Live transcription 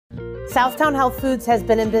Southtown Health Foods has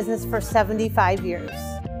been in business for 75 years.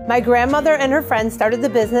 My grandmother and her friends started the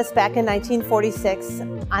business back in 1946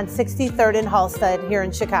 on 63rd and Halsted here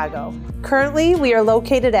in Chicago. Currently, we are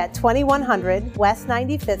located at 2100 West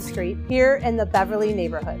 95th Street here in the Beverly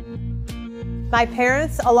neighborhood. My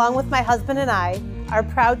parents, along with my husband and I, are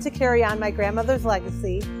proud to carry on my grandmother's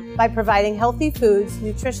legacy by providing healthy foods,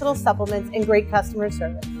 nutritional supplements, and great customer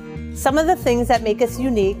service. Some of the things that make us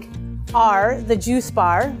unique are the juice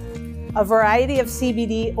bar, a variety of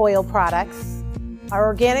CBD oil products, our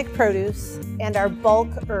organic produce, and our bulk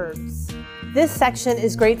herbs. This section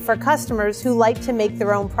is great for customers who like to make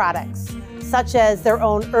their own products, such as their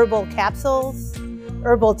own herbal capsules,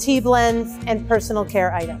 herbal tea blends, and personal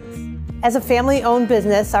care items. As a family-owned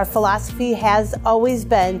business, our philosophy has always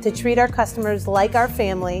been to treat our customers like our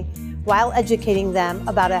family while educating them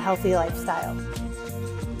about a healthy lifestyle.